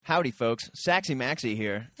Howdy, folks. Saxy Maxie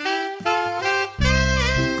here.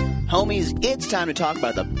 Homies, it's time to talk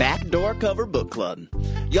about the Backdoor Cover Book Club.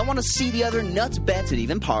 Y'all want to see the other nuts bets and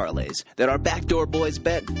even parlays that our Backdoor boys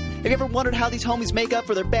bet? Have you ever wondered how these homies make up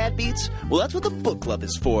for their bad beats? Well, that's what the book club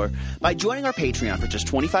is for. By joining our Patreon for just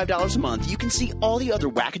 $25 a month, you can see all the other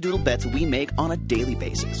wackadoodle bets we make on a daily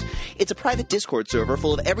basis. It's a private Discord server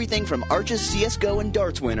full of everything from Arch's CSGO and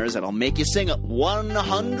darts winners that'll make you sing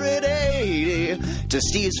 180 to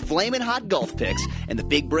Steve's flamin' hot golf picks and the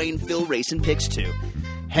big brain Phil racing picks too.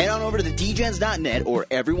 Head on over to the dgens.net or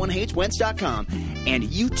everyonehateswentz.com, and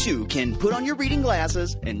you too can put on your reading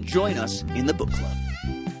glasses and join us in the book club.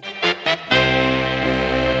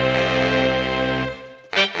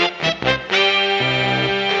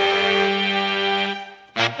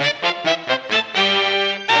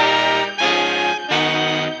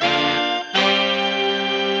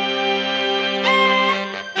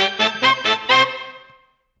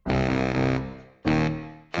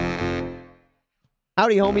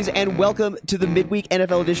 Howdy, homies, and welcome to the Midweek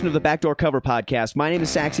NFL edition of the Backdoor Cover Podcast. My name is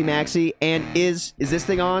Saxy Maxie, and is this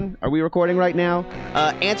thing on? Are we recording right now?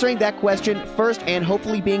 Answering that question first and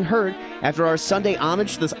hopefully being heard after our Sunday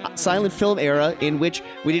homage to the silent film era in which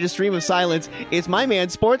we did a stream of silence, is my man,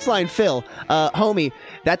 Sportsline Phil. Homie,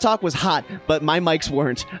 that talk was hot, but my mics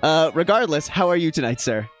weren't. Regardless, how are you tonight,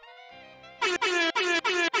 sir?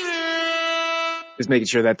 Just making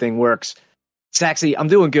sure that thing works. Saxy, I'm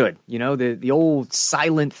doing good. You know, the old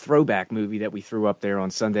silent throwback movie that we threw up there on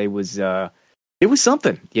Sunday was, it was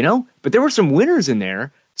something, you know? But there were some winners in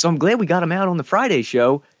there, so I'm glad we got them out on the Friday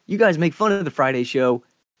show. You guys make fun of the Friday show.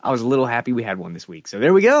 I was a little happy we had one this week. So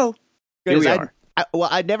there we go. Here we are.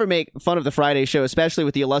 I'd never make fun of the Friday show, especially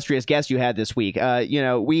with the illustrious guest you had this week. That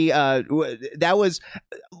was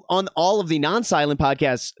on all of the non-silent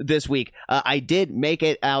podcasts this week. I did make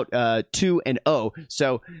it out 2-0.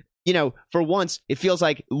 So, you know, for once, it feels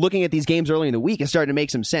like looking at these games early in the week is starting to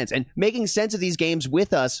make some sense. And making sense of these games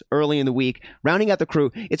with us early in the week, rounding out the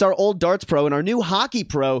crew, it's our old darts pro and our new hockey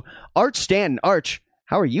pro, Arch Stanton. Arch,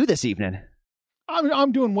 how are you this evening?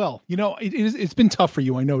 I'm doing well. You know, it's been tough for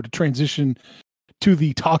you, I know, to transition to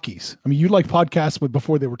the talkies. I mean, you like podcasts, but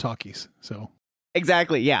before they were talkies, so.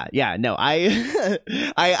 Exactly. Yeah. No,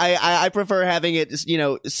 I prefer having it, you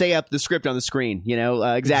know, say up the script on the screen, you know,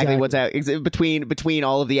 exactly what's out between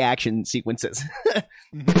all of the action sequences.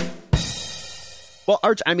 Well,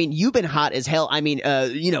 Arch, I mean, you've been hot as hell. I mean,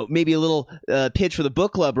 you know, maybe a little pitch for the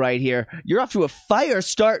book club right here. You're off to a fire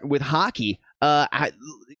start with hockey.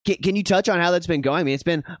 Can you touch on how that's been going? I mean, it's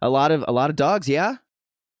been a lot of dogs. Yeah.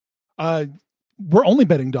 We're only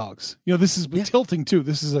betting dogs. You know, this is Tilting too.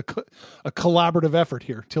 This is a collaborative effort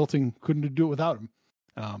here. Tilting couldn't do it without him.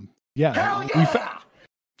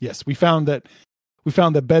 We found that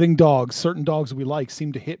betting dogs, certain dogs we like,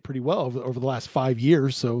 seem to hit pretty well over the last 5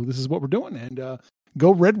 years. So this is what we're doing. And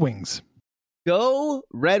go Red Wings. Go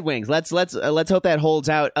Red Wings. Let's hope that holds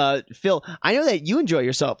out. Phil, I know that you enjoy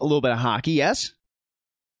yourself a little bit of hockey. Yes,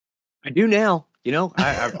 I do now. You know,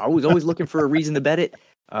 I was always looking for a reason to bet it.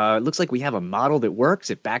 It looks like we have a model that works.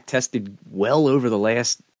 It back tested well over the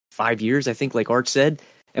last 5 years, I think, like Arch said.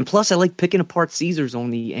 And plus, I like picking apart Caesars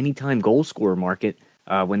on the anytime goal scorer market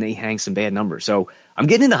when they hang some bad numbers. So I'm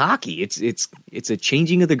getting into hockey. It's a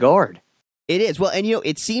changing of the guard. It is. Well, and you know,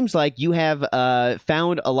 it seems like you have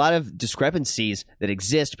found a lot of discrepancies that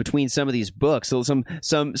exist between some of these books. So some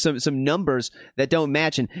numbers that don't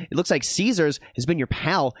match, and it looks like Caesars has been your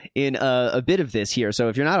pal in a bit of this here. So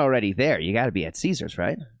if you're not already there, you got to be at Caesars,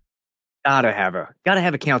 right? Gotta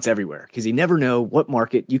have accounts everywhere because you never know what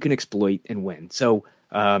market you can exploit and win. So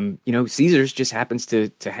you know, Caesars just happens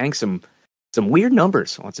to hang some weird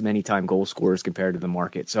numbers on some anytime goal scorers compared to the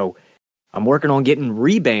market. So I'm working on getting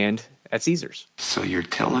rebanned at Caesars. So you're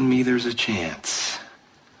telling me there's a chance?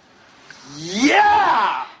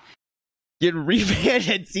 Yeah! Get rebanned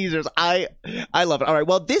at Caesars. I love it. All right.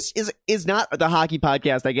 Well, this is not the hockey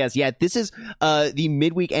podcast, I guess. Yeah, this is the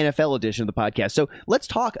Midweek NFL edition of the podcast. So let's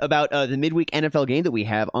talk about the Midweek NFL game that we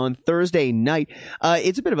have on Thursday night.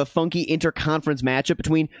 It's a bit of a funky interconference matchup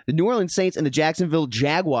between the New Orleans Saints and the Jacksonville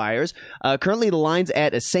Jaguars. Currently, the line's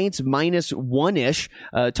at a Saints -1-ish.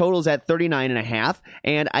 Totals at 39.5.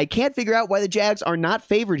 And I can't figure out why the Jags are not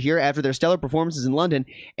favored here after their stellar performances in London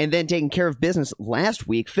and then taking care of business last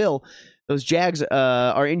week. Phil, those Jags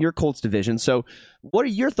are in your Colts division. So what are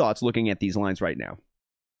your thoughts looking at these lines right now?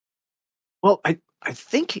 Well, I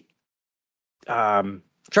think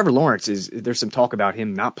Trevor Lawrence there's some talk about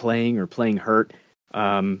him not playing or playing hurt.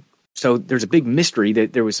 So there's a big mystery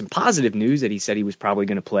that there was some positive news that he said he was probably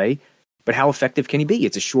going to play, but how effective can he be?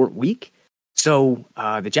 It's a short week. So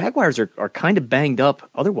the Jaguars are kind of banged up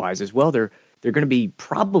otherwise as well. They're going to be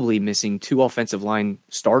probably missing 2 offensive line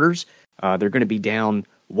starters. They're going to be down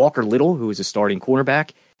Walker Little, who is a starting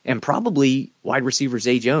cornerback, and probably wide receiver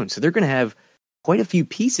Zay Jones. So they're going to have quite a few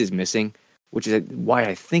pieces missing, which is why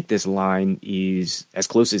I think this line is as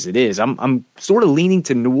close as it is. I'm sort of leaning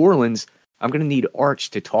to New Orleans. I'm going to need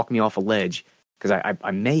Arch to talk me off a ledge because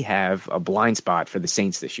I may have a blind spot for the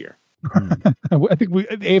Saints this year. I think the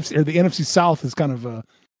AFC or the NFC South is kind of a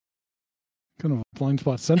blind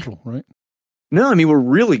spot central, right? No, I mean we're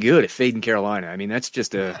really good at fading Carolina. I mean that's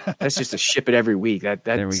just a ship it every week. That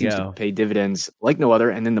seems to pay dividends like no other.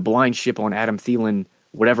 And then the blind ship on Adam Thielen,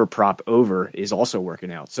 whatever prop over, is also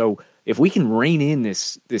working out. So if we can rein in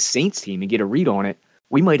this Saints team and get a read on it,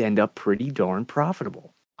 we might end up pretty darn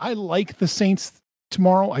profitable. I like the Saints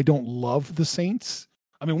tomorrow. I don't love the Saints.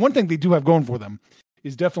 I mean, one thing they do have going for them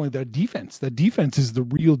is definitely their defense. That defense is the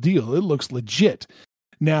real deal. It looks legit.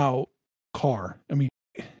 Now,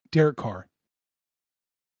 Derek Carr,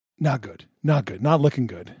 not good. Not looking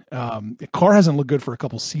good. Carr hasn't looked good for a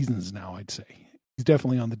couple seasons now, I'd say. He's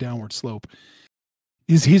definitely on the downward slope.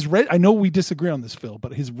 I know we disagree on this, Phil,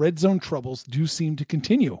 but his red zone troubles do seem to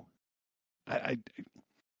continue. I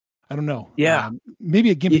don't know. Yeah. Maybe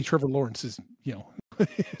a gimpy Trevor Lawrence is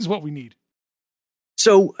is what we need.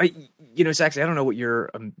 So, Saxy, I don't know what your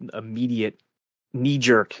immediate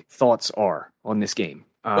knee-jerk thoughts are on this game.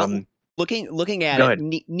 Looking at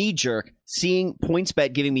it, knee-jerk, seeing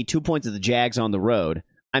PointsBet giving me 2 points of the Jags on the road,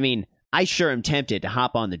 I mean, I sure am tempted to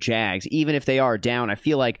hop on the Jags, even if they are down. I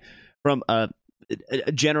feel like from a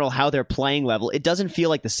general how they're playing level, it doesn't feel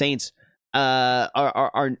like the Saints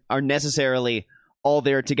are necessarily all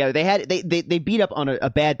there together. They beat up on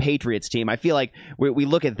a bad Patriots team. I feel like we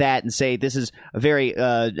look at that and say this is a very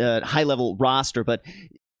high level roster, but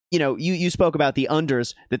you spoke about the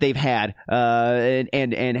unders that they've had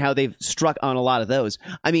and how they've struck on a lot of those.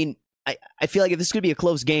 I mean, I feel like if this is going to be a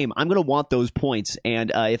close game, I'm going to want those points,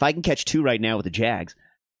 and if I can catch 2 right now with the Jags,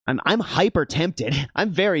 I'm hyper tempted.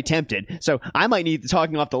 I'm very tempted. So I might need the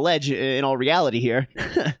talking off the ledge in all reality here.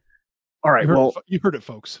 All right. You heard it,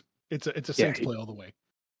 folks. It's a Saints play all the way.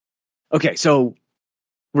 Okay, so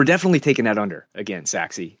we're definitely taking that under again,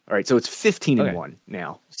 Saxy. All right, so it's 15-1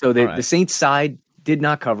 now. So the Saints side did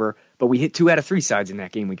not cover, but we hit 2 out of 3 sides in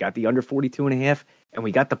that game. We got the under 42.5, and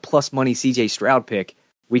we got the plus money CJ Stroud pick.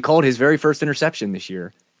 We called his very first interception this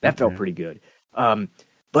year. That felt pretty good.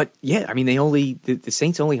 But yeah, I mean, the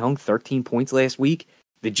Saints only hung 13 points last week.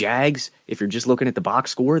 The Jags, if you're just looking at the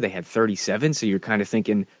box score, they had 37. So you're kind of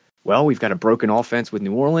thinking, well, we've got a broken offense with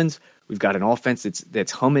New Orleans. We've got an offense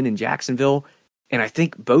that's humming in Jacksonville. And I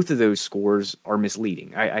think both of those scores are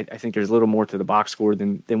misleading. I think there's a little more to the box score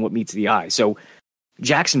than what meets the eye. So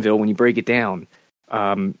Jacksonville, when you break it down,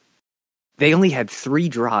 they only had 3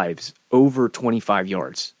 drives over 25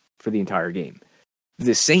 yards for the entire game.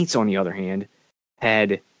 The Saints, on the other hand,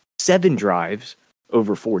 had 7 drives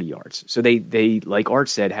over 40 yards. So they like Art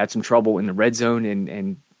said, had some trouble in the red zone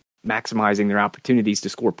and maximizing their opportunities to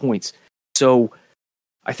score points. So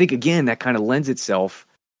I think, again, that kind of lends itself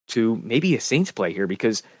to maybe a Saints play here,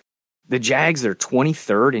 because the Jags, they're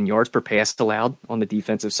 23rd in yards per pass allowed on the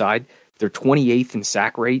defensive side. They're 28th in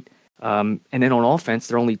sack rate. And then on offense,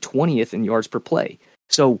 they're only 20th in yards per play.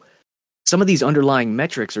 So some of these underlying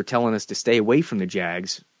metrics are telling us to stay away from the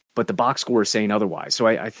Jags, but the box score is saying otherwise. So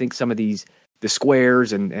I think some of the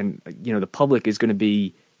squares and the public is going to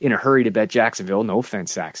be in a hurry to bet Jacksonville. No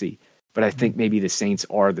offense, Saxy, but I think maybe the Saints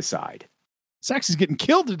are the side. Saxy's getting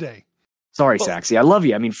killed today. Sorry, Saxy. I love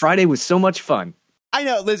you. I mean, Friday was so much fun. I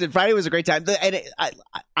know. Listen, Friday was a great time, and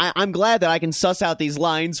I'm glad that I can suss out these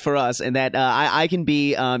lines for us, and that I can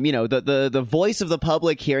be, the voice of the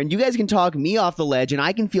public here, and you guys can talk me off the ledge, and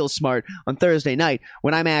I can feel smart on Thursday night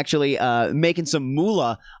when I'm actually making some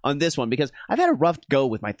moolah on this one, because I've had a rough go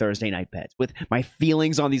with my Thursday night bets, with my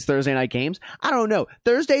feelings on these Thursday night games. I don't know.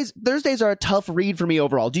 Thursdays are a tough read for me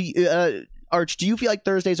overall. Do you? Arch, do you feel like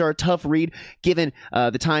Thursdays are a tough read given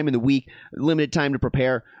the time in the week, limited time to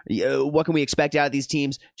prepare? What can we expect out of these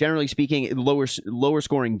teams? Generally speaking, lower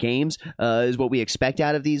scoring games is what we expect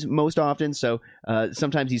out of these most often. So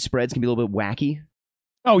sometimes these spreads can be a little bit wacky.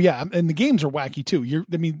 Oh yeah, and the games are wacky too.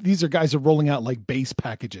 These are guys are rolling out like base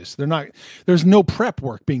packages. There's no prep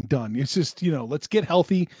work being done. It's just, let's get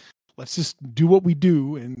healthy. Let's just do what we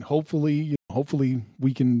do, and hopefully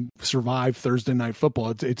we can survive Thursday night football.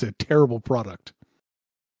 It's a terrible product.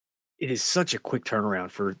 It is such a quick turnaround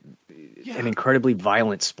for an incredibly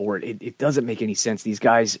violent sport. It doesn't make any sense. These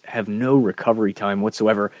guys have no recovery time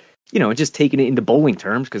whatsoever. And just taking it into bowling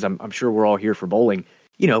terms, because I'm sure we're all here for bowling.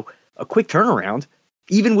 A quick turnaround.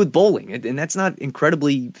 even with bowling, and that's not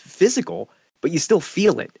incredibly physical, but you still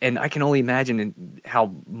feel it. And I can only imagine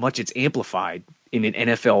how much it's amplified in an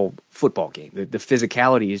NFL football game. The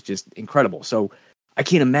physicality is just incredible. So I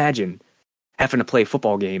can't imagine having to play a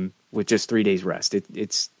football game with just 3 days rest.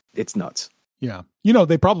 It's nuts. Yeah.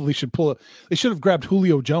 They probably should they should have grabbed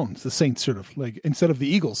Julio Jones, the Saints, sort of like, instead of the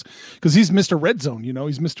Eagles, because he's Mr. Red Zone.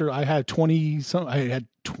 He's Mr. I had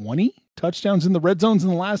 20 touchdowns in the red zones in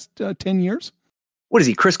the last 10 years. What is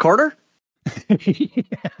he, Chris Carter?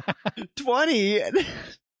 20.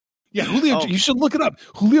 Yeah, Julio. You should look it up.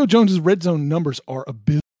 Julio Jones's red zone numbers are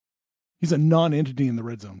abysmal. He's a non-entity in the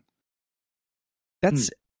red zone. That's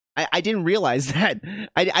I didn't realize that.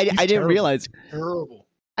 I didn't terrible. realize. Terrible.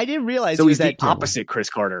 I didn't realize. So he he's was the that opposite Chris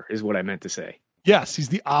Carter, is what I meant to say. Yes, he's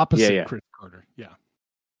the opposite Yeah. Chris Carter. Yeah.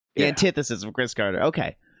 The antithesis of Chris Carter.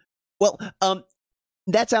 Okay. Well,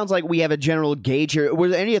 that sounds like we have a general gauge here. Were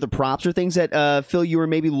there any other props or things that Phil, you were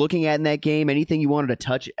maybe looking at in that game? Anything you wanted to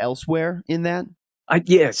touch elsewhere in that?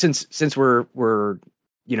 Since we're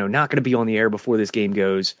not going to be on the air before this game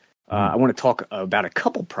goes, I want to talk about a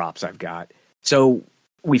couple props I've got. So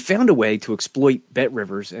we found a way to exploit Bet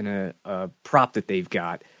Rivers and a prop that they've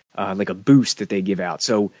got, like a boost that they give out.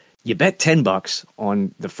 So you bet $10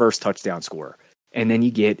 on the first touchdown score, and then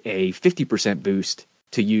you get a 50% boost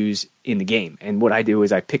to use in the game. And what I do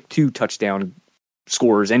is I pick 2 touchdown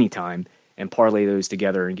scorers anytime and parlay those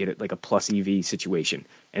together and get it like a plus EV situation.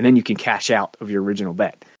 And then you can cash out of your original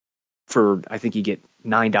bet for, I think you get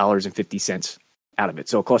 $9.50 out of it.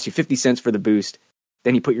 So it costs you 50 cents for the boost.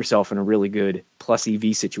 Then you put yourself in a really good plus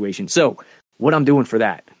EV situation. So what I'm doing for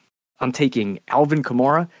that, I'm taking Alvin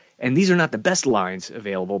Kamara, and these are not the best lines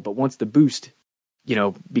available, but once the boost,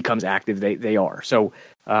 becomes active, they are. So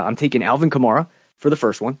I'm taking Alvin Kamara for the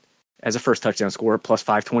first one as a first touchdown scorer, plus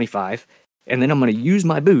 525. And then I'm going to use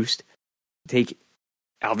my boost, take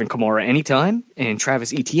Alvin Kamara anytime and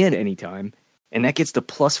Travis Etienne anytime. And that gets the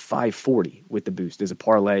plus 540 with the boost as a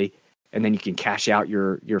parlay. And then you can cash out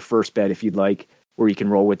your first bet if you'd like, or you can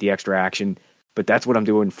roll with the extra action. But that's what I'm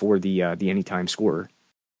doing for the anytime scorer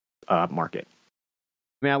market.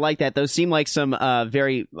 I mean, I like that. Those seem like some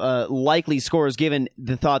very likely scores, given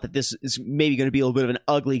the thought that this is maybe going to be a little bit of an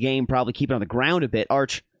ugly game, probably keep it on the ground a bit.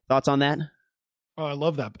 Arch, thoughts on that? Oh, I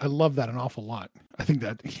love that. I love that an awful lot. I think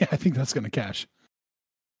that's going to cash.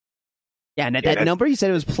 Yeah, and that number, you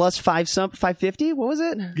said it was plus 550? What was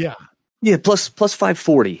it? Yeah. Yeah, plus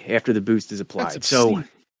 540 after the boost is applied. So,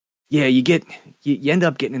 yeah, you end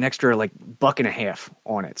up getting an extra like $1.50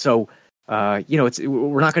 on it. So,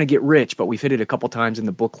 we're not going to get rich, but we've hit it a couple times in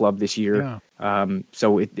the book club this year. Yeah.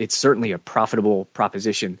 So it's certainly a profitable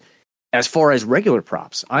proposition. As far as regular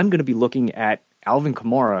props, I'm going to be looking at Alvin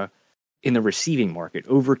Kamara in the receiving market,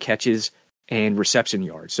 over catches and reception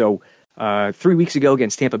yards. So 3 weeks ago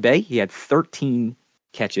against Tampa Bay, he had 13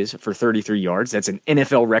 catches for 33 yards. That's an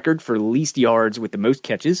NFL record for least yards with the most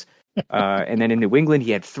catches. And then in New England,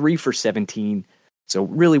 he had 3 for 17. So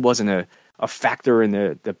really wasn't a factor in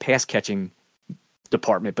the pass catching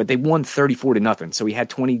department, but they won 34-0. So he had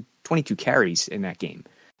 22 carries in that game.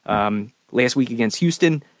 Last week against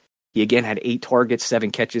Houston, he again had 8 targets,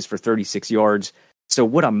 7 catches for 36 yards. So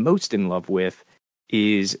what I'm most in love with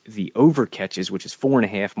is the over catches, which is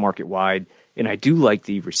 4.5 market wide. And I do like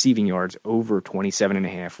the receiving yards over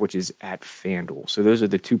 27.5, which is at FanDuel. So those are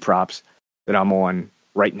the 2 props that I'm on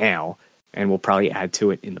right now, and we'll probably add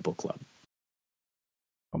to it in the book club.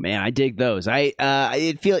 Oh man, I dig those.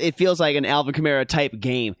 It feels like an Alvin Kamara type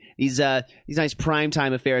game. These nice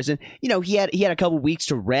primetime affairs, and he had a couple weeks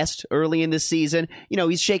to rest early in the season.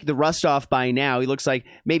 He's shaking the rust off by now. He looks like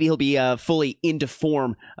maybe he'll be fully into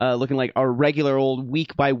form, looking like our regular old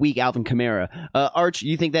week by week Alvin Kamara. Arch,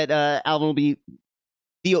 you think that Alvin will be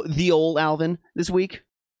the old Alvin this week?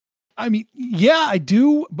 I mean, yeah, I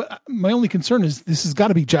do, but my only concern is this has got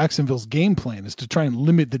to be Jacksonville's game plan, is to try and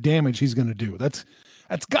limit the damage he's going to do. That's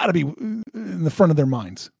got to be in the front of their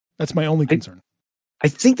minds. That's my only concern. I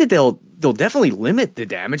think that they'll definitely limit the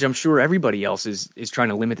damage. I'm sure everybody else is trying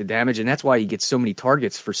to limit the damage, and that's why he gets so many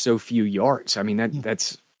targets for so few yards. I mean,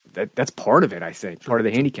 that's part of it, I think, part of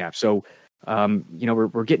the handicap. So,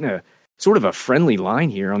 we're getting a sort of a friendly line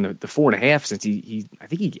here on the 4.5, since I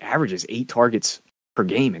think he averages 8 targets per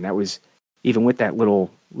game, and that was even with that little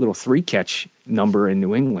 3 catch number in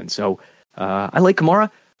New England. So I like Kamara,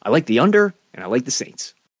 I like the under, and I like the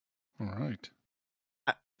Saints. All right.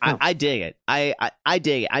 I dig it. I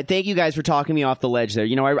dig it. I thank you guys for talking me off the ledge there.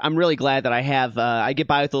 You know, I'm really glad that I have I get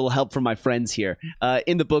by with a little help from my friends here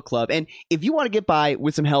in the book club. And if you want to get by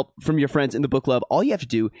with some help from your friends in the book club, all you have to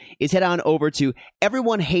do is head on over to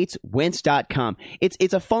everyonehateswentz.com.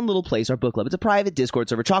 It's a fun little place, our book club. It's a private Discord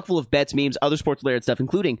server chock full of bets, memes, other sports-related stuff,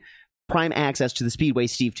 including prime access to the Speedway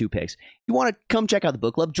Steve 2 picks. You want to come check out the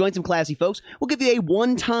book club, join some classy folks, we'll give you a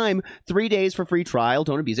one-time 3 days for free trial,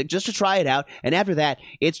 don't abuse it, just to try it out, and after that,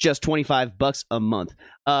 it's just $25 a month.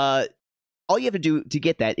 All you have to do to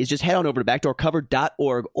get that is just head on over to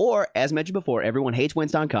backdoorcover.org, or, as mentioned before,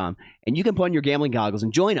 everyonehateswentz.com, and you can put on your gambling goggles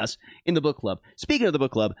and join us in the book club. Speaking of the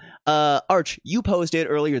book club, Arch, you posted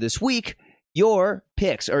earlier this week your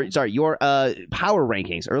picks, your power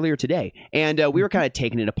rankings earlier today. And we were kind of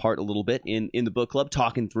taking it apart a little bit in the book club,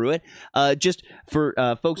 talking through it. Just for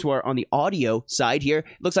folks who are on the audio side here,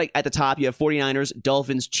 looks like at the top you have 49ers,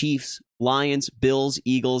 Dolphins, Chiefs, Lions, Bills,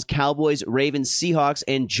 Eagles, Cowboys, Ravens, Seahawks,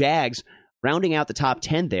 and Jags rounding out the top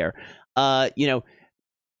 10 there. You know,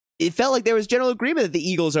 it felt like there was general agreement that the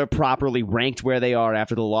Eagles are properly ranked where they are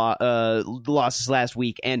after the losses last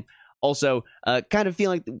week. And also, kind of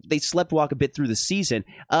feeling like they sleptwalk a bit through the season.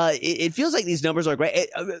 It feels like these numbers are great.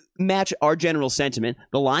 Match our general sentiment.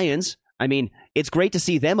 The Lions, I mean, it's great to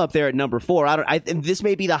see them up there at number 4. This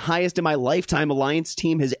may be the highest in my lifetime a Lions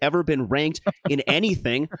team has ever been ranked in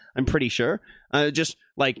anything, I'm pretty sure. Just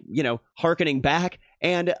like, you know, hearkening back.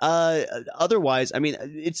 And otherwise, I mean,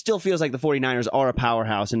 it still feels like the 49ers are a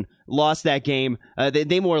powerhouse and lost that game.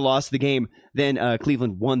 They more lost the game than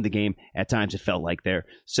Cleveland won the game at times, it felt like there.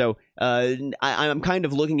 So I'm kind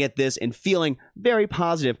of looking at this and feeling very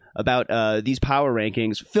positive about these power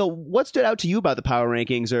rankings. Phil, what stood out to you about the power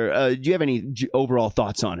rankings, or do you have any overall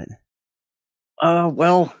thoughts on it?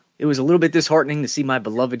 Well, it was a little bit disheartening to see my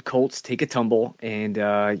beloved Colts take a tumble. And,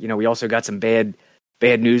 you know, we also got some bad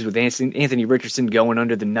news with Anthony Richardson going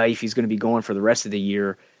under the knife. He's going to be gone for the rest of the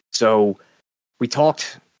year. So we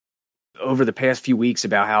talked over the past few weeks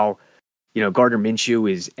about how, you know, Gardner Minshew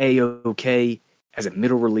is A-OK as a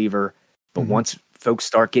middle reliever, but once folks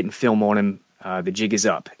start getting film on him, the jig is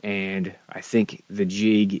up. And I think the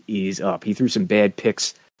jig is up. He threw some bad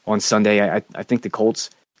picks on Sunday. I think the Colts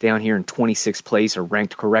down here in 26th place are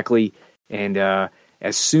ranked correctly. And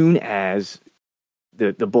as soon as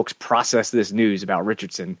the books process this news about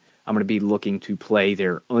Richardson, I'm going to be looking to play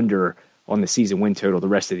their under on the season win total the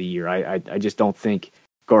rest of the year. I just don't think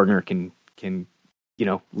Gardner can you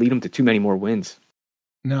know, lead them to too many more wins.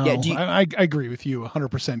 No, yeah, I agree with you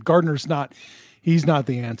 100%. Gardner's he's not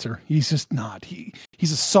the answer. He's just not.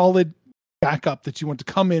 He's a solid backup that you want to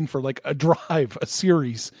come in for like a drive, a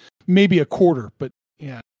series, maybe a quarter, but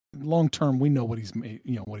yeah, long term we know what he's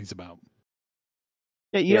what he's about.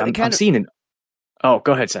 Yeah, I'm seeing it. Oh,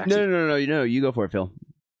 go ahead, Saxon. No, you go for it, Phil.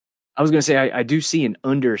 I was going to say I do see an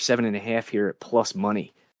under 7.5 here at plus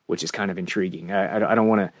money, which is kind of intriguing. I don't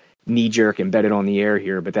want to knee jerk and bet it on the air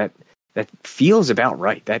here, but that feels about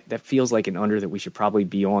right. That feels like an under that we should probably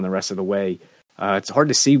be on the rest of the way. It's hard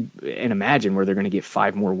to see and imagine where they're going to get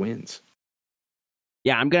 5 more wins.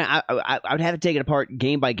 Yeah, I would have to take it apart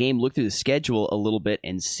game by game, look through the schedule a little bit,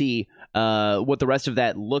 and see what the rest of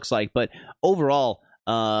that looks like. But overall,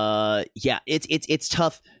 yeah, it's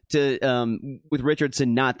tough to with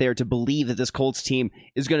Richardson not there to believe that this Colts team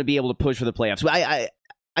is going to be able to push for the playoffs.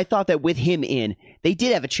 I thought that with him in, they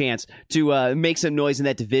did have a chance to make some noise in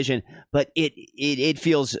that division, but it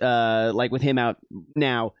feels like with him out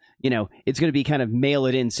now, you know, it's going to be kind of mail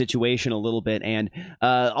it in situation a little bit. And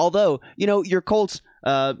although, you know, your Colts,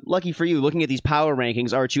 lucky for you, looking at these power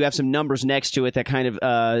rankings, Arch, you have some numbers next to it that kind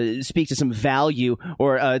of speak to some value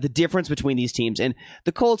or the difference between these teams. And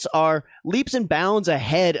the Colts are leaps and bounds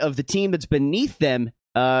ahead of the team that's beneath them,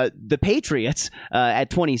 the Patriots,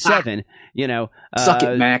 at 27. You know, suck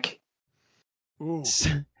it, Mac.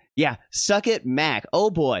 Yeah, suck it, Mac.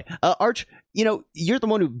 Oh boy, Arch. You know, you're the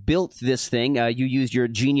one who built this thing. You used your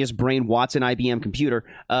genius brain Watson IBM computer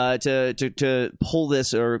to pull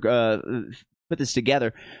this or put this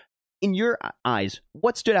together. In your eyes,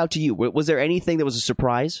 what stood out to you? Was there anything that was a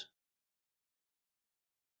surprise?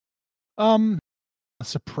 A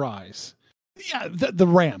surprise. Yeah, the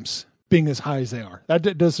Rams being as high as they are.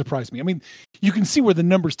 That does surprise me. I mean, you can see where the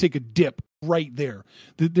numbers take a dip right there.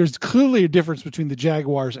 There's clearly a difference between the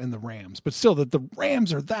Jaguars and the Rams, but still that the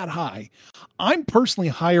Rams are that high. I'm personally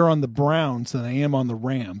higher on the Browns than I am on the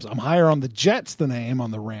Rams. I'm higher on the Jets than I am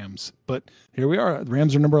on the Rams, but here we are. The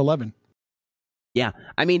Rams are number 11. Yeah,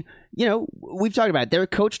 I mean, you know, we've talked about it. They're a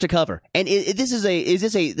coach to cover, and this is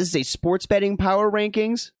a sports betting power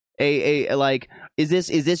rankings. Is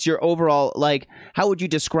this your overall, like, how would you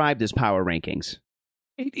describe this power rankings?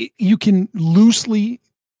 You can loosely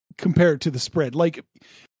compare it to the spread. Like,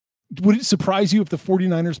 would it surprise you if the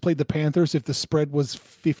 49ers played the Panthers if the spread was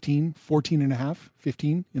 15, 14 and a half,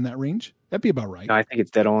 15 in that range? That'd be about right. I think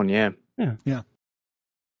it's dead on. Yeah.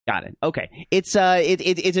 Got it. Okay. It's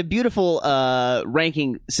a beautiful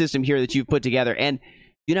ranking system here that you've put together, and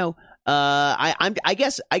I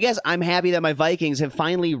guess I'm happy that my Vikings have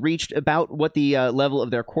finally reached about what the level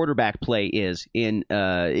of their quarterback play is in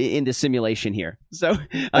the simulation here. So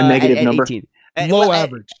a negative at number, 18. Low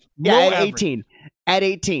average. At 18. At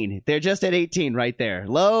 18, they're just at 18 right there.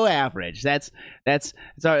 Low average. That's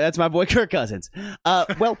my boy Kirk Cousins.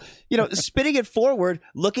 Well, spinning it forward,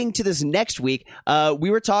 looking to this next week,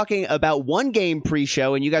 we were talking about one game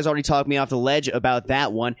pre-show, and you guys already talked me off the ledge about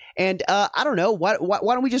that one. And I don't know, why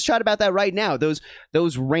don't we just chat about that right now?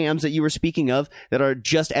 Those Rams that you were speaking of that are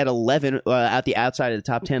just at 11 at the outside of the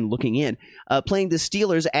top 10 looking in, playing the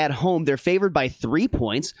Steelers at home. They're favored by 3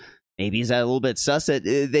 points. Maybe is that a little bit sus that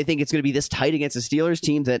they think it's going to be this tight against the Steelers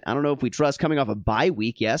team that I don't know if we trust coming off a bye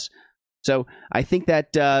week, yes. So I think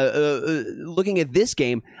that looking at this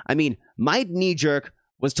game, I mean, my knee jerk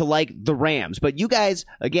was to like the Rams, but you guys,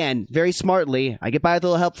 again, very smartly, I get by with a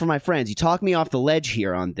little help from my friends. You talk me off the ledge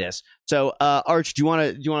here on this. So Arch, do you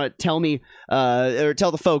want to tell me or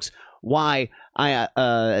tell the folks why I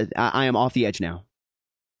am off the edge now?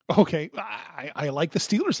 Okay, I like the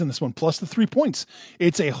Steelers in this one, plus the 3 points.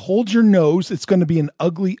 It's a hold your nose. It's going to be an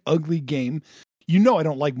ugly, ugly game. I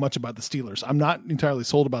don't like much about the Steelers. I'm not entirely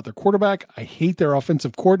sold about their quarterback. I hate their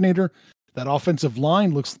offensive coordinator. That offensive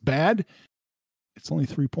line looks bad. It's only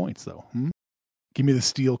 3 points, though. Give me the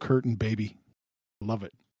steel curtain, baby. Love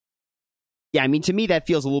it. Yeah, I mean, to me, that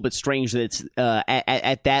feels a little bit strange that it's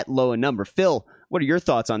at that low a number. Phil, what are your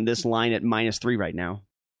thoughts on this line at -3 right now?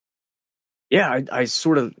 Yeah, I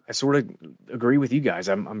sort of agree with you guys.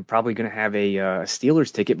 I'm probably going to have a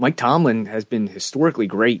Steelers ticket. Mike Tomlin has been historically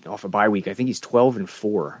great off a bye week. I think he's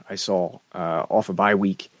 12-4. I saw off a bye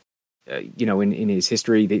week. In his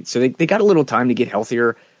history, they got a little time to get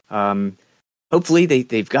healthier. Hopefully,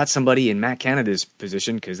 they've got somebody in Matt Canada's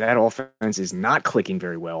position because that offense is not clicking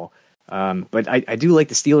very well. But I do like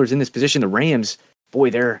the Steelers in this position. The Rams, boy,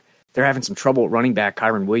 they're having some trouble at running back.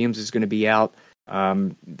 Kyron Williams is going to be out.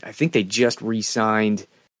 I think they just re-signed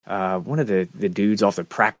one of the dudes off the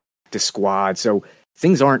practice squad. So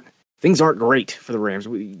things aren't great for the Rams.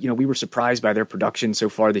 We were surprised by their production so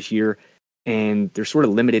far this year, and they're sort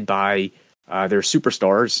of limited by their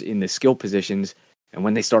superstars in the skill positions. And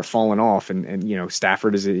when they start falling off, and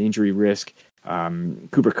Stafford is an injury risk,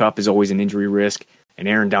 Cooper Kupp is always an injury risk, and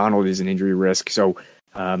Aaron Donald is an injury risk. So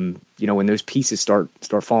when those pieces start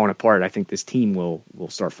falling apart, I think this team will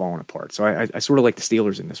start falling apart. So I sort of like the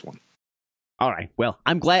Steelers in this one. All right. Well,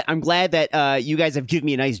 I'm glad that you guys have given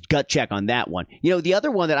me a nice gut check on that one. The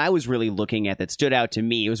other one that I was really looking at that stood out to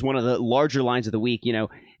me, it was one of the larger lines of the week.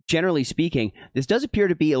 Generally speaking, this does appear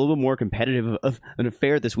to be a little more competitive of an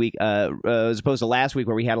affair this week as opposed to last week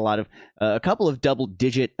where we had a couple of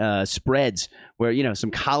double-digit spreads where,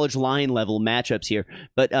 some college line level matchups here.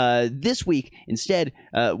 But this week, instead,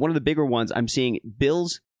 one of the bigger ones, I'm seeing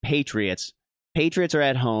Bills-Patriots. Patriots are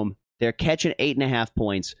at home. They're catching 8.5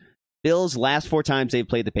 points. Bills, last 4 times they've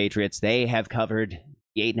played the Patriots, they have covered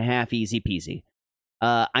the 8.5 easy peasy.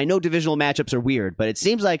 I know divisional matchups are weird, but it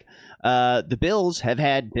seems like the Bills have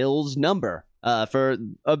had Bills' number for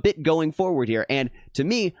a bit going forward here. And to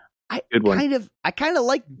me, I kind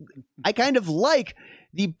of like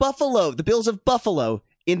the Bills of Buffalo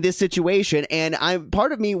in this situation. And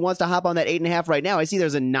part of me wants to hop on that 8.5 right now. I see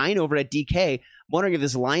there's a 9 over at DK. I'm wondering if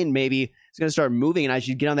this line maybe is going to start moving and I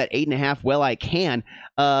should get on that 8.5 while I can.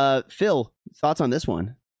 Phil, thoughts on this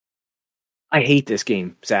one? I hate this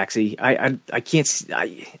game, Saxy. I can't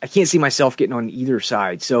see myself getting on either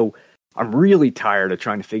side. So I'm really tired of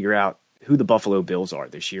trying to figure out who the Buffalo Bills are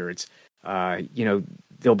this year. It's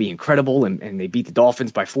they'll be incredible and they beat the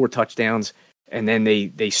Dolphins by 4 touchdowns, and then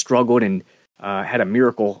they struggled and had a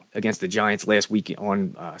miracle against the Giants last week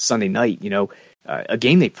on Sunday night. A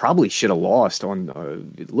game they probably should have lost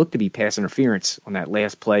on. It looked to be pass interference on that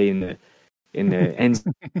last play in the end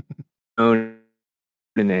zone.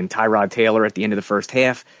 And then Tyrod Taylor at the end of the first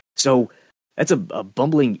half. So that's a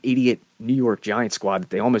bumbling idiot New York Giants squad that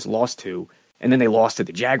they almost lost to. And then they lost to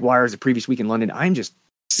the Jaguars the previous week in London. I'm just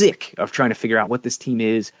sick of trying to figure out what this team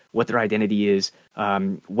is, what their identity is,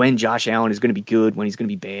 when Josh Allen is going to be good, when he's going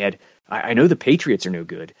to be bad. I know the Patriots are no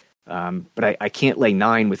good, but I can't lay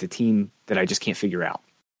 9 with a team that I just can't figure out.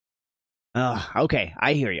 Okay,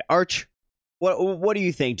 I hear you. Arch? What do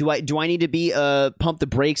you think? Do I need to be pump the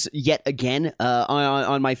brakes yet again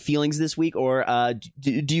on my feelings this week, or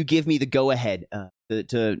do you give me the go ahead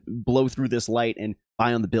to blow through this light and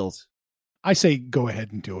buy on the Bills? I say go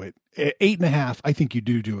ahead and do it. 8.5. I think you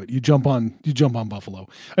do it. You jump on Buffalo.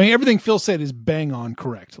 I mean, everything Phil said is bang on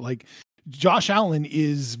correct. Like Josh Allen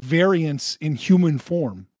is variance in human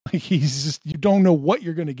form. Like he's just, you don't know what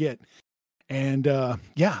you're going to get. And at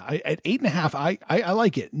 8.5, I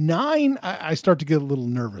like it. 9, I start to get a little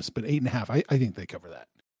nervous, but 8.5, I think they cover that.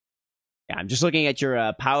 Yeah, I'm just looking at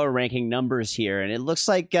your power ranking numbers here, and it looks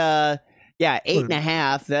like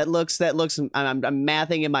 8.5. That looks. I'm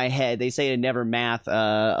mathing in my head. They say to never math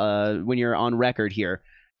when you're on record here,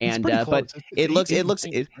 and but it looks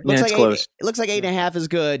like close. It looks like 8.5 is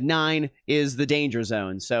good. 9 is the danger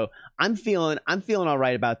zone. So I'm feeling all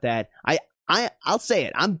right about that. I'll say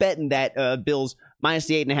it. I'm betting that Bills minus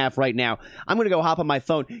the 8.5 right now. I'm going to go hop on my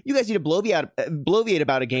phone. You guys need to bloviate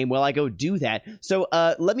about a game while I go do that. So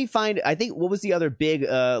let me find, I think, what was the other big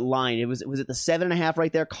line? Was it the 7.5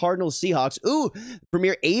 right there? Cardinals Seahawks. Ooh,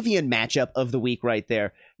 premier avian matchup of the week right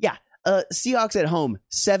there. Yeah, Seahawks at home,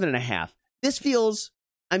 7.5. This feels,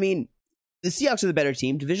 I mean, the Seahawks are the better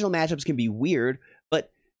team. Divisional matchups can be weird,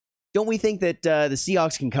 but don't we think that the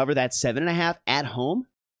Seahawks can cover that 7.5 at home?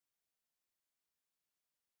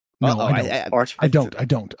 No, I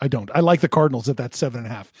don't. I like the Cardinals at that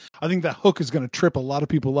 7.5. I think that hook is going to trip a lot of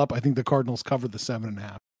people up. I think the Cardinals cover the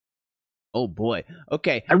 7.5. Oh boy.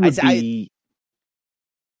 Okay.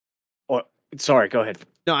 Sorry, go ahead.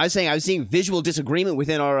 No, I was seeing visual disagreement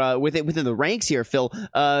within our within the ranks here, Phil.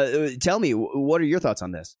 Tell me, what are your thoughts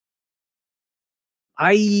on this?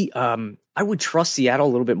 I would trust Seattle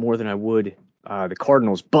a little bit more than I would the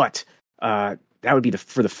Cardinals, but that would be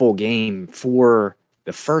for the full game. For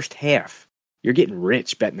the first half, you're getting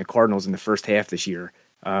rich betting the Cardinals in the first half this year.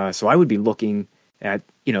 So I would be looking at,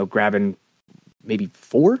 grabbing maybe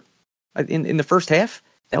 4 in the first half.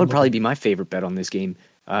 That would probably be my favorite bet on this game.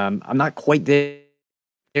 I'm not quite there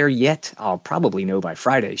yet. I'll probably know by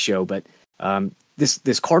Friday's show, but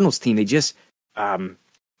this Cardinals team, they just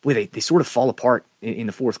they sort of fall apart in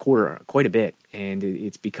the fourth quarter quite a bit, and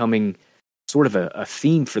it's becoming sort of a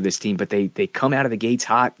theme for this team. But they come out of the gates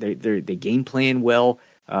hot. They game plan well.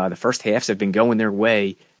 The first halves have been going their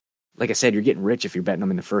way. Like I said, you're getting rich if you're betting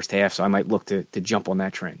them in the first half, so I might look to jump on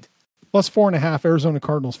that trend. Plus 4.5, Arizona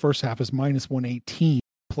Cardinals first half is minus 118.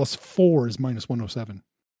 Plus 4 is minus 107.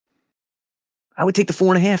 I would take the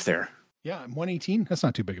 4.5 there. Yeah, 118. That's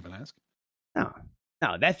not too big of an ask.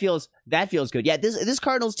 No, that feels good. Yeah, this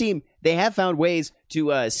Cardinals team, they have found ways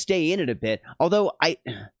to stay in it a bit. Although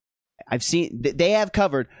I've seen they have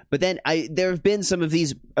covered, but then there have been some of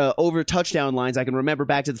these over touchdown lines. I can remember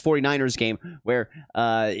back to the 49ers game where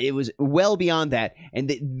it was well beyond that,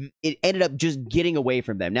 and it ended up just getting away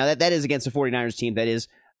from them. Now that is against the 49ers team that is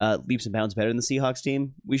leaps and bounds better than the Seahawks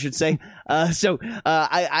team, we should say. So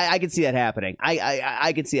I can see that happening.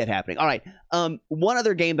 I can see that happening. All right. One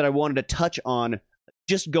other game that I wanted to touch on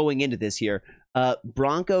just going into this here,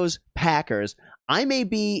 Broncos Packers. I may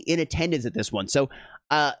be in attendance at this one, so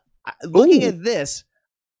looking at this,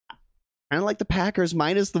 I don't like the Packers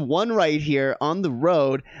minus the 1 right here on the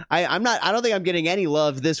road. I don't think I'm getting any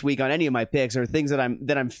love this week on any of my picks or things that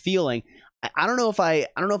I'm feeling. I don't know if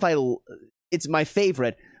it's my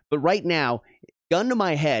favorite, but right now, gun to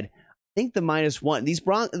my head, I think the minus 1. These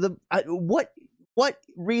what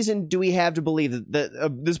reason do we have to believe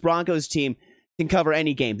that this Broncos team can cover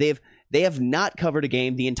any game? They have not covered a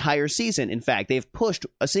game the entire season. In fact, they've pushed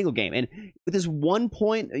a single game, and with this 1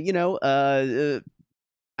 point, I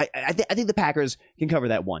think the Packers can cover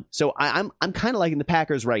that 1. So I'm kind of liking the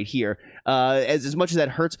Packers right here. As much as that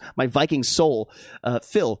hurts my Viking soul,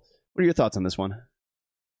 Phil, what are your thoughts on this one?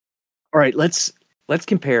 All right, let's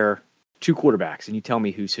compare 2 quarterbacks, and you tell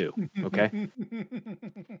me who's who. Okay,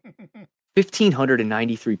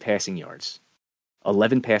 1,593 passing yards,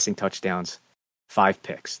 11 passing touchdowns, 5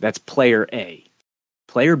 picks. That's player A.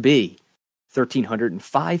 Player B,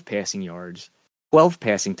 1,305 passing yards, 12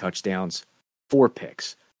 passing touchdowns, 4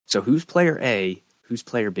 picks. So who's player A? Who's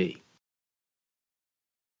player B?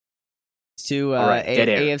 Two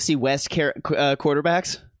AFC West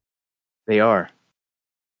quarterbacks. They are.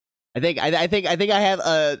 I think I have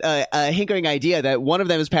a hankering idea that one of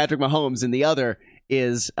them is Patrick Mahomes and the other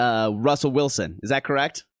is Russell Wilson. Is that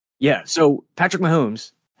correct? Yeah. So Patrick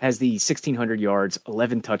Mahomes has the 1,600 yards,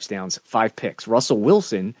 11 touchdowns, 5 picks. Russell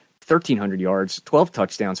Wilson, 1,300 yards, 12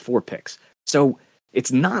 touchdowns, 4 picks. So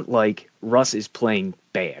it's not like Russ is playing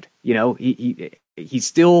bad. He's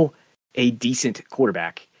still a decent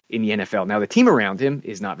quarterback in the NFL. Now, the team around him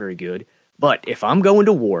is not very good, but if I'm going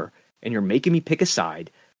to war and you're making me pick a side,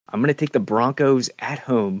 I'm going to take the Broncos at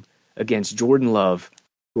home against Jordan Love,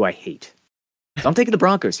 who I hate. So I'm taking the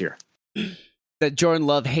Broncos here. That Jordan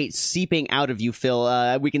Love hate seeping out of you,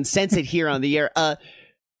 Phil. We can sense it here on the air.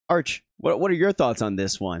 Arch, what are your thoughts on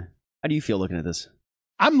this one? How do you feel looking at this?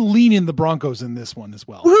 I'm leaning the Broncos in this one as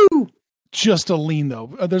well. Woo! Just a lean though.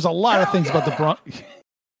 There's a lot of things about the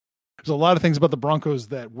There's a lot of things about the Broncos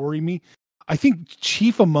that worry me. I think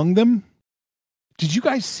chief among them. Did you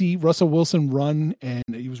guys see Russell Wilson run? And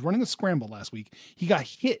he was running a scramble last week. He got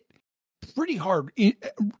hit pretty hard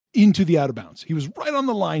into the out of bounds. He was right on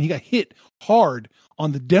the line. He got hit hard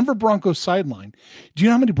on the Denver Broncos sideline. Do you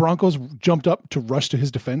know how many Broncos jumped up to rush to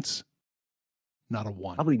his defense? Not a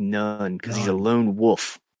one. Probably none, because he's a lone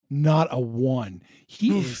wolf. Not a one.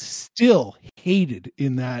 He is still hated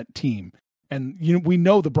in that team, and we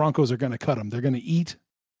know the Broncos are going to cut him. They're going to eat.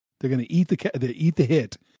 They're going to eat the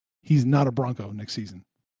hit. He's not a Bronco next season.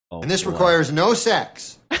 And this requires no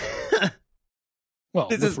sex. Well,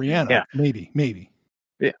 with Rihanna, yeah. maybe.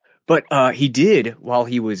 Yeah, but he did, while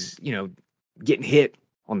he was, getting hit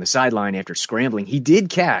on the sideline after scrambling, he did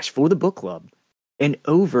cash for the book club an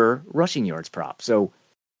over rushing yards prop. So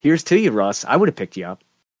here's to you, Russ. I would have picked you up.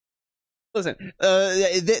 Listen,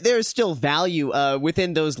 there's still value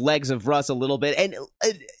within those legs of Russ a little bit, and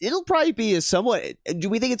it'll probably be a somewhat. Do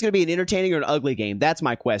we think it's going to be an entertaining or an ugly game? That's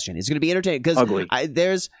my question. It's going to be entertaining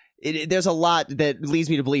because there's a lot that leads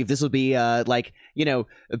me to believe this will be a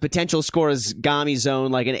potential scores Gami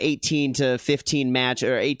zone, like an 18-15 match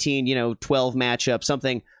or 18-12 matchup,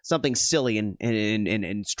 something silly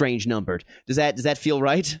and strange numbered. Does that feel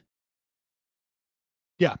right?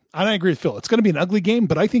 Yeah, and I agree with Phil. It's going to be an ugly game,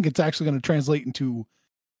 but I think it's actually going to translate into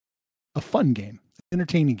a fun game,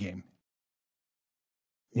 entertaining game.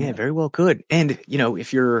 Yeah, very well could. And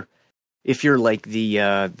if you're like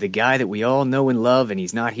the guy that we all know and love, and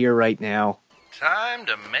he's not here right now, time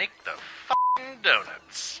to make the f***ing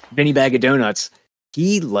donuts. Benny Bag of Donuts.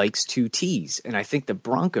 He likes to tease, and I think the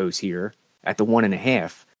Broncos here at the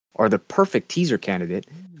 1.5 are the perfect teaser candidate.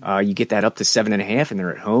 You get that up to 7.5, and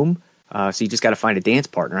they're at home. So you just got to find a dance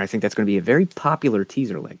partner. I think that's going to be a very popular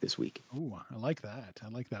teaser leg this week. Ooh, I like that.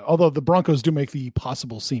 Although the Broncos do make the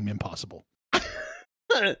possible seem impossible.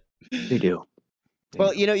 They do.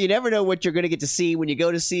 Well, you never know what you're going to get to see when you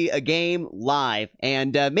go to see a game live.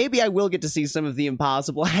 And maybe I will get to see some of the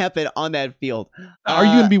impossible happen on that field. Are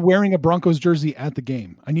you going to be wearing a Broncos jersey at the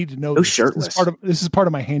game? I need to know. No, shirtless. This is part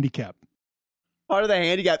of my handicap. Part of the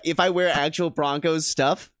handicap, if I wear actual Broncos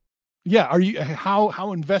stuff? Yeah, are you?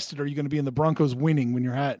 How invested are you going to be in the Broncos winning when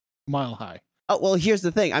you're at Mile High? Oh, well, here's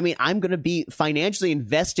the thing. I mean, I'm going to be financially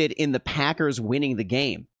invested in the Packers winning the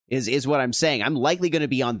game. Is what I'm saying. I'm likely going to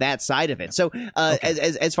be on that side of it. So, okay.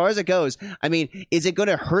 as far as it goes, I mean, is it going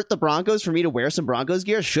to hurt the Broncos for me to wear some Broncos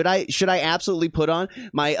gear? Should I absolutely put on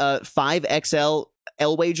my 5XL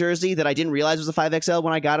Elway jersey that I didn't realize was a 5XL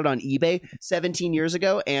when I got it on eBay 17 years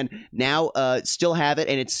ago, and now still have it,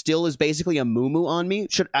 and it still is basically a muumuu on me?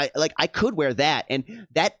 I could wear that, and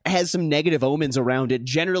that has some negative omens around it,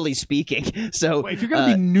 generally speaking. So if you're going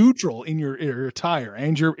to be neutral in your attire,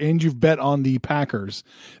 and you've bet on the Packers,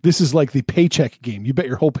 this is like the paycheck game. You bet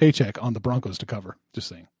your whole paycheck on the Broncos to cover. Just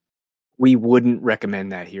saying. We wouldn't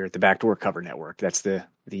recommend that here at the Backdoor Cover Network. That's the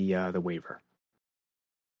waiver.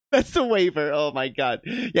 That's the waiver. Oh my God.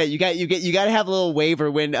 Yeah, you got to have a little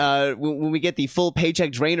waiver when we get the full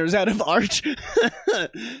paycheck drainers out of Arch.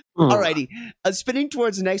 Alrighty. Spinning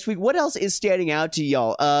towards next week, what else is standing out to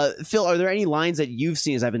y'all? Phil, are there any lines that you've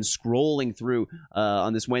seen as I've been scrolling through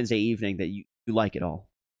on this Wednesday evening that you like at all?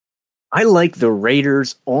 I like the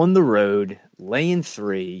Raiders on the road laying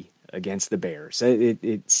 3 against the Bears.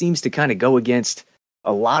 It seems to kind of go against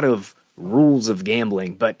a lot of rules of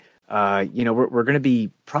gambling, but we're going to be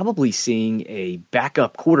probably seeing a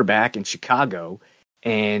backup quarterback in Chicago,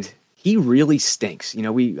 and he really stinks. I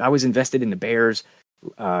was invested in the Bears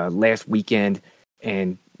last weekend,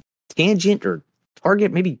 and Tangent or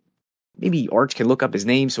Target, maybe Arch can look up his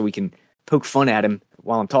name so we can poke fun at him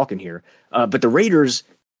while I'm talking here. But the Raiders,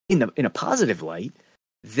 in a positive light,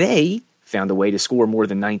 they found a way to score more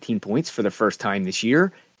than 19 points for the first time this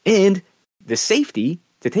year, and the safety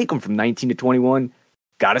to take them from 19 to 21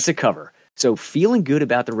 got us a cover. So feeling good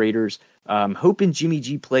about the Raiders. Hoping Jimmy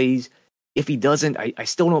G plays. If he doesn't, I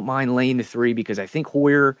still don't mind laying the 3 because I think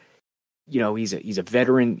Hoyer, he's a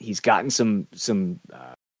veteran. He's gotten some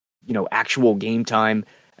actual game time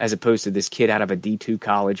as opposed to this kid out of a D2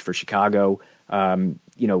 college for Chicago.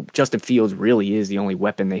 Justin Fields really is the only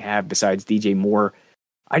weapon they have besides DJ Moore.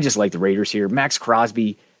 I just like the Raiders here. Max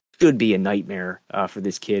Crosby should be a nightmare for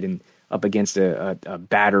this kid, and up against a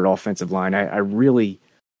battered offensive line. I really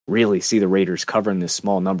see the Raiders covering this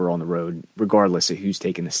small number on the road, regardless of who's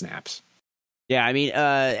taking the snaps. Yeah, I mean,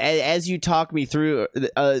 as you talk me through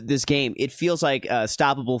this game, it feels like a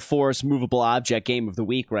stoppable force, movable object game of the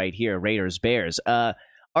week right here, Raiders Bears.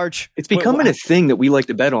 Arch, It's becoming a thing that we like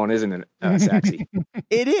to bet on, isn't it, Saxy?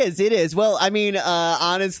 It is. Well, I mean,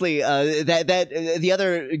 honestly, that the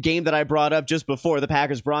other game that I brought up just before, the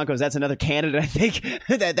Packers Broncos, that's another candidate. I think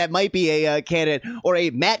that might be a candidate or a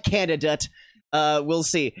Matt candidate. We'll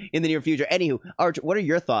see in the near future. Anywho, Arch, what are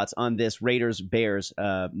your thoughts on this Raiders Bears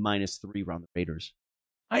 -3 on the Raiders?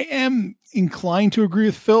 I am inclined to agree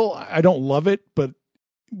with Phil. I don't love it, but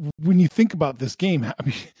when you think about this game, I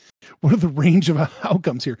mean, what are the range of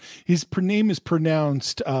outcomes here? His name is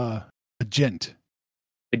pronounced Gent.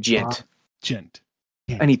 Gent. Gent.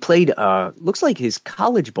 And he played, looks like his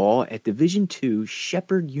college ball at Division II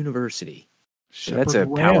Shepherd University. So that's a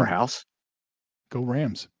powerhouse. Go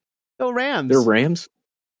Rams. Go Rams. They're Rams?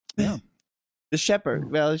 Yeah. The shepherd.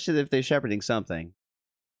 Well, if they're shepherding something.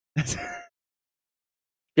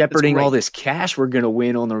 Shepherding all this cash we're going to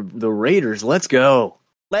win on the Raiders. Let's go.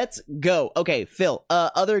 Let's go. Okay, Phil,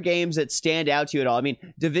 other games that stand out to you at all? I mean,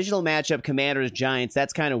 divisional matchup, Commanders-Giants,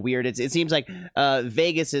 that's kind of weird. It seems like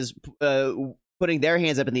Vegas is putting their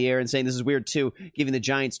hands up in the air and saying this is weird too, giving the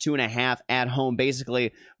Giants 2.5 at home.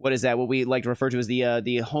 Basically, what is that? What we like to refer to as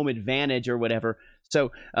the home advantage or whatever.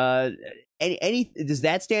 So, any does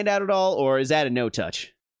that stand out at all, or is that a no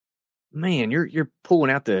touch? Man, you're pulling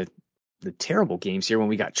out the terrible games here when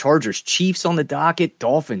we got Chargers, Chiefs on the docket,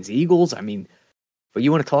 Dolphins, Eagles. I mean, but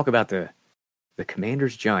you want to talk about the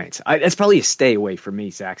Commanders, Giants? That's probably a stay away for me,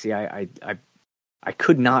 Saxy. I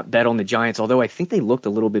could not bet on the Giants, although I think they looked a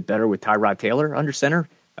little bit better with Tyrod Taylor under center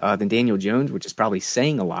than Daniel Jones, which is probably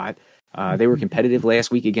saying a lot. They were competitive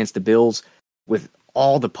last week against the Bills with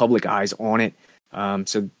all the public eyes on it.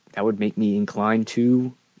 So that would make me inclined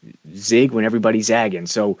to zig when everybody's zagging.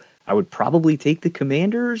 So I would probably take the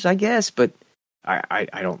Commanders, I guess, but I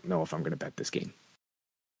don't know if I'm going to bet this game.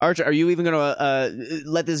 Arch, are you even going to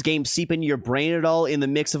let this game seep into your brain at all in the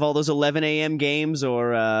mix of all those 11 a.m. games,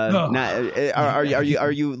 or not?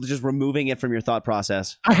 Are you just removing it from your thought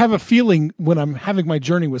process? I have a feeling when I'm having my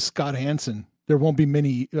journey with Scott Hansen, there won't be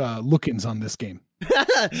many look-ins on this game.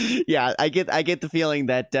 Yeah, I get the feeling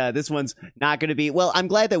that this one's not going to be. Well, I'm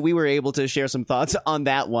glad that we were able to share some thoughts on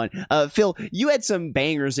that one. Phil, you had some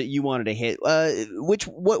bangers that you wanted to hit. What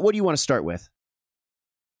do you want to start with?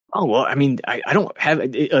 Oh, well, I mean, I don't have,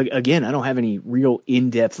 again, I don't have any real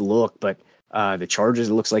in-depth look, but the Chargers,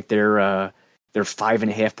 it looks like they're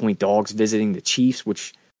 5.5 point dogs visiting the Chiefs,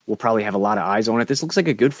 which will probably have a lot of eyes on it. This looks like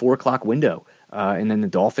a good 4 o'clock window. And then the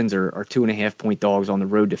Dolphins are 2.5 point dogs on the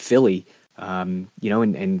road to Philly. And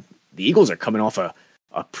the Eagles are coming off a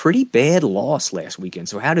pretty bad loss last weekend.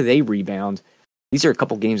 So how do they rebound? These are a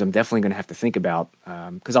couple games I'm definitely going to have to think about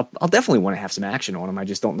because I'll definitely want to have some action on them. I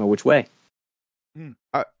just don't know which way.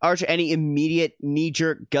 Arch, any immediate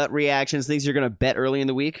knee-jerk gut reactions, things you're going to bet early in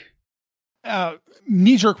the week?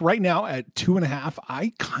 Knee-jerk right now at 2.5.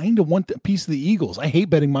 I kind of want a piece of the Eagles. I hate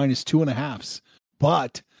betting -2.5s,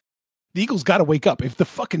 but the Eagles got to wake up. If the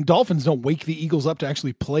fucking Dolphins don't wake the Eagles up to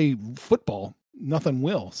actually play football, nothing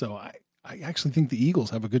will. So I actually think the Eagles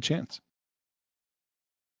have a good chance.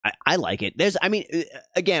 I like it.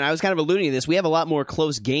 Again, I was kind of alluding to this. We have a lot more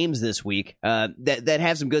close games this week that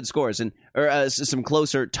have some good scores or some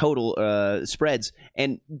closer total spreads.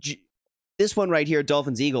 And this one right here,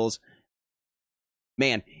 Dolphins Eagles,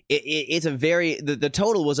 man, it's a very the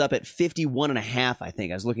total was up at 51.5. I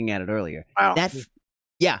think I was looking at it earlier. Wow.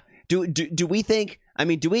 Do we think? I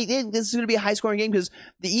mean, do we think this is going to be a high scoring game? Because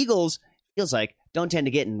the Eagles feels like don't tend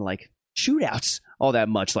to get in like shootouts all that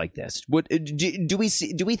much like this. Do we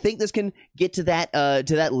think this can get to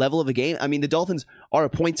that level of a game? I mean, the Dolphins are a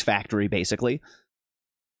points factory, basically.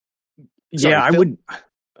 Sorry, yeah, I would.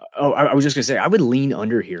 Oh, I was just gonna say I would lean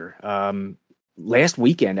under here. Last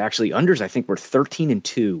weekend, actually, unders I think were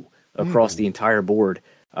 13-2 across the entire board.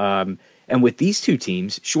 And with these two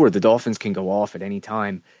teams, sure, the Dolphins can go off at any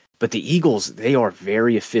time, but the Eagles, they are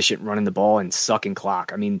very efficient running the ball and sucking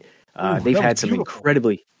clock. I mean, they've had some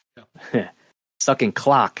incredibly sucking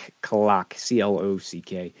clock, CLOCK.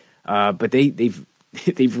 But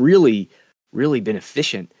they've really been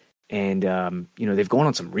efficient, and they've gone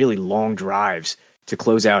on some really long drives to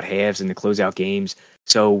close out halves and to close out games.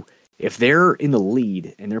 So if they're in the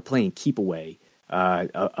lead and they're playing keep away,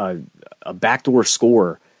 a backdoor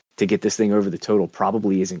score to get this thing over the total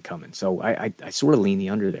probably isn't coming. So I sort of lean the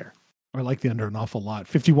under there. I like the under an awful lot.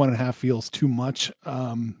 51.5 feels too much.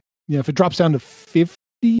 If it drops down to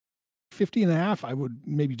 50.5, I would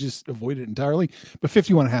maybe just avoid it entirely. But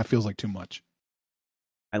 51.5 feels like too much.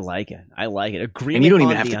 I like it. Agreement. And you don't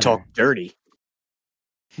even have to talk dirty.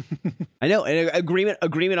 I know. And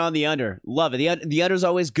agreement on the under. Love it. The under is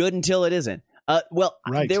always good until it isn't.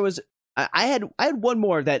 Right. There was I had one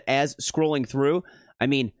more that as scrolling through. I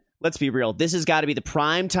mean, let's be real. This has got to be the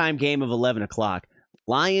prime time game of 11 o'clock.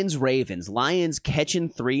 Lions-Ravens. Lions catching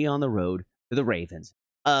 3 on the road for the Ravens.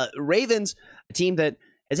 Ravens, a team that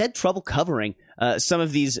has had trouble covering some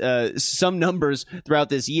of these some numbers throughout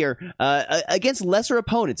this year against lesser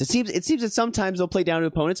opponents. It seems that sometimes they'll play down to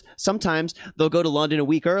opponents. Sometimes they'll go to London a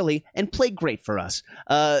week early and play great for us.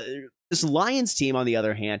 This Lions team, on the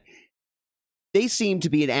other hand, they seem to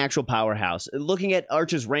be an actual powerhouse. Looking at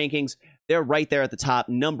Arch's rankings, they're right there at the top,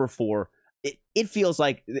 number 4. It feels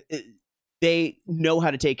like they know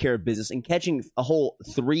how to take care of business, and catching a whole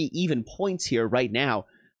 3 even points here right now,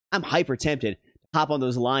 I'm hyper tempted to hop on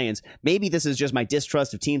those Lions. Maybe this is just my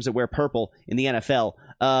distrust of teams that wear purple in the NFL.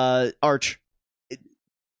 Arch,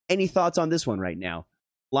 any thoughts on this one right now?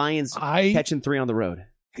 Lions catching 3 on the road.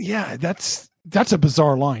 Yeah, that's a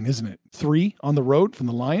bizarre line, isn't it? 3 on the road from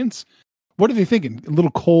the Lions. What are they thinking? A little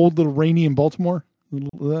cold, a little rainy in Baltimore?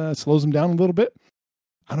 Slows them down a little bit?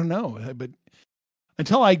 I don't know, but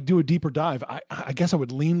until I do a deeper dive, I guess I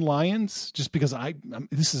would lean Lions just because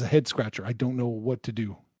this is a head scratcher. I don't know what to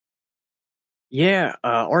do. Yeah,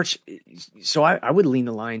 Arch. So I would lean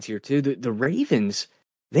the Lions here too. The Ravens,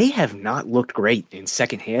 they have not looked great in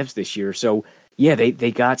second halves this year. So yeah,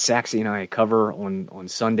 they got Saxy and I a cover on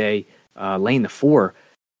Sunday, laying the 4,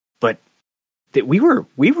 but we were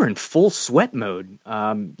in full sweat mode. It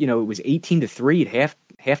was 18-3 at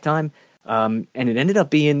halftime, and it ended up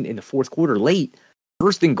being in the fourth quarter late.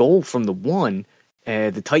 First and goal from the 1.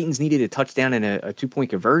 The Titans needed a touchdown and a 2-point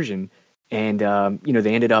conversion, and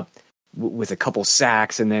they ended up with a couple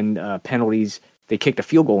sacks and then penalties. They kicked a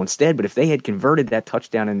field goal instead. But if they had converted that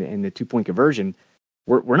touchdown and the 2-point conversion,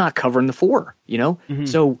 we're not covering the 4. Mm-hmm.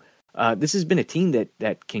 So this has been a team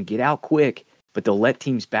that can get out quick, but they'll let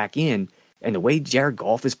teams back in. And the way Jared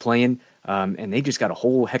Goff is playing, and they just got a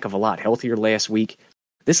whole heck of a lot healthier last week.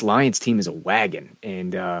 This Lions team is a wagon,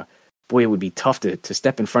 and boy, it would be tough to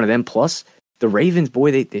step in front of them. Plus, the Ravens,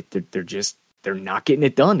 boy, they're not getting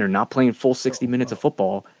it done. They're not playing full 60 minutes of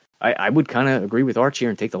football. I would kind of agree with Arch here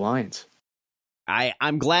and take the Lions.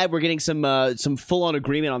 I'm glad we're getting some full on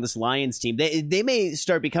agreement on this Lions team. They may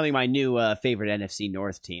start becoming my new favorite NFC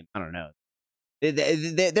North team. I don't know.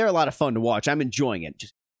 They're a lot of fun to watch. I'm enjoying it.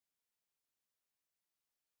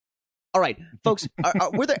 All right, folks,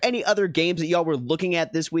 were there any other games that y'all were looking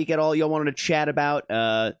at this week at all y'all wanted to chat about?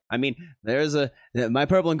 There's my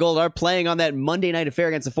purple and gold are playing on that Monday night affair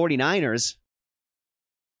against the 49ers.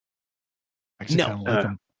 Actually,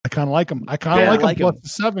 I kind of like them. I kind of like them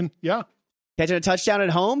plus 7. Yeah. Catching a touchdown at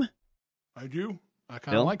home? I do. I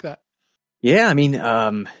kind of like that. Yeah,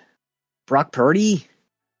 Brock Purdy,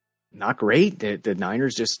 not great. The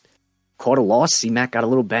Niners just caught a loss. C-Mac got a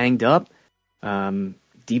little banged up.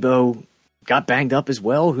 Debo got banged up as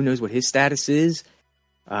well. Who knows what his status is?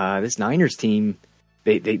 This Niners team,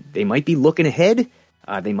 they might be looking ahead.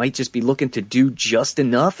 They might just be looking to do just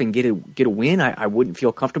enough and get a win. I wouldn't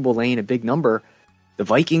feel comfortable laying a big number. The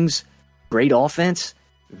Vikings, great offense,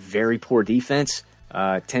 very poor defense.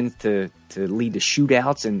 Tends to lead to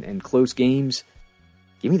shootouts and close games.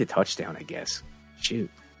 Give me the touchdown, I guess. Shoot.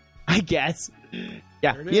 I guess.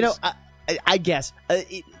 Yeah. I guess.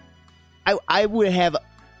 I would have.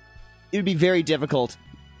 It would be very difficult.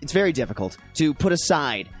 It's very difficult to put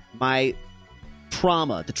aside my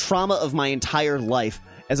trauma, the trauma of my entire life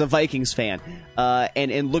as a Vikings fan,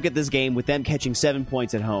 and look at this game with them catching 7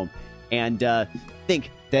 points at home, and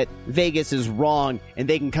think that Vegas is wrong and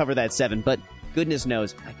they can cover that 7. But goodness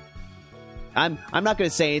knows, I'm not going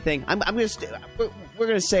to say anything. We're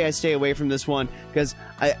going to say I stay away from this one because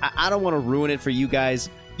I don't want to ruin it for you guys.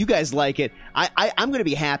 You guys like it. I'm going to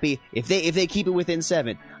be happy if they keep it within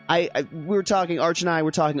 7. We were talking, Arch and I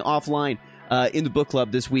were talking offline in the book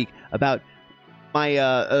club this week about my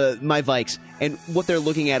Vikes and what they're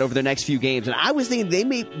looking at over the next few games. And I was thinking they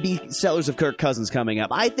may be sellers of Kirk Cousins coming up.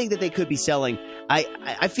 I think that they could be selling.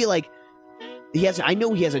 I feel like I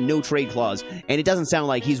know he has a no trade clause, and it doesn't sound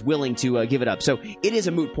like he's willing to give it up. So it is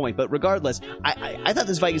a moot point. But regardless, I thought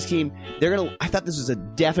this Vikings team, I thought this was a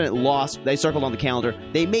definite loss. They circled on the calendar.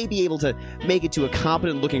 They may be able to make it to a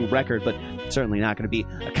competent looking record, but certainly not going to be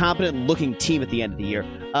a competent looking team at the end of the year.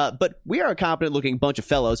 But we are a competent looking bunch of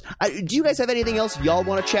fellows. Do you guys have anything else y'all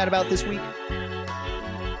want to chat about this week?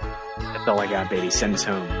 That's all I got, baby. Send us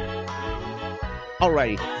home.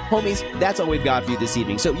 Alrighty, homies, that's all we've got for you this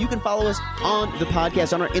evening. So you can follow us on the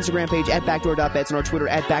podcast, on our Instagram page at backdoor.bets, and our Twitter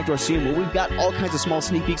at backdoorsoon, where we've got all kinds of small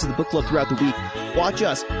sneak peeks of the book club throughout the week. Watch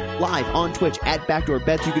us live on Twitch at Backdoor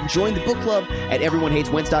Bets. You can join the book club at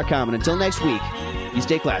everyonehateswentz.com. And until next week, you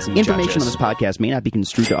stay classy. Information on this podcast may not be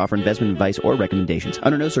construed to offer investment advice or recommendations.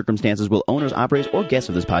 Under no circumstances will owners, operators, or guests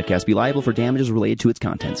of this podcast be liable for damages related to its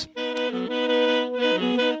contents.